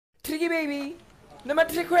Biggie baby. No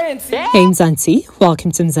matter frequency. Hey Mzansi,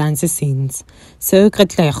 welcome to Mzansi Scenes. So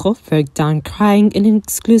Katlego broke down crying in an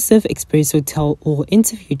exclusive Expresso tell-all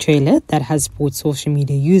interview trailer that has brought social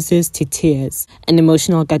media users to tears. An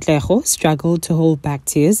emotional Katlego struggled to hold back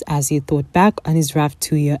tears as he thought back on his rough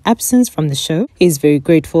 2-year absence from the show. He is very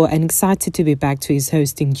grateful and excited to be back to his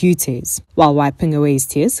hosting duties. While wiping away his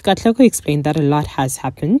tears, Katlego explained that a lot has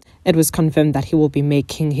happened. It was confirmed that he will be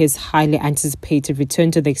making his highly anticipated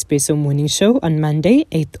return to the Expresso morning show on Monday,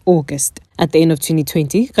 8th August. At the end of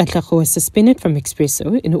 2020, Katlego was suspended from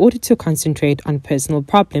Expresso in order to concentrate on personal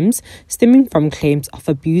problems stemming from claims of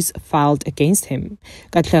abuse filed against him.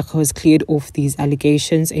 Katlego was cleared of these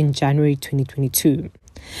allegations in January 2022.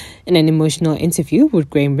 In an emotional interview with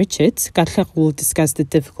Graham Richards, Katlego will discuss the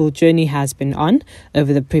difficult journey he has been on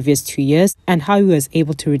over the previous 2 years and how he was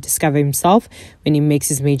able to rediscover himself when he makes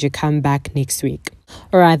his major comeback next week.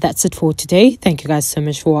 Alright, that's it for today. Thank you guys so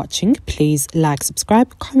much for watching. Please like,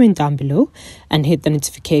 subscribe, comment down below and hit the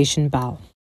notification bell.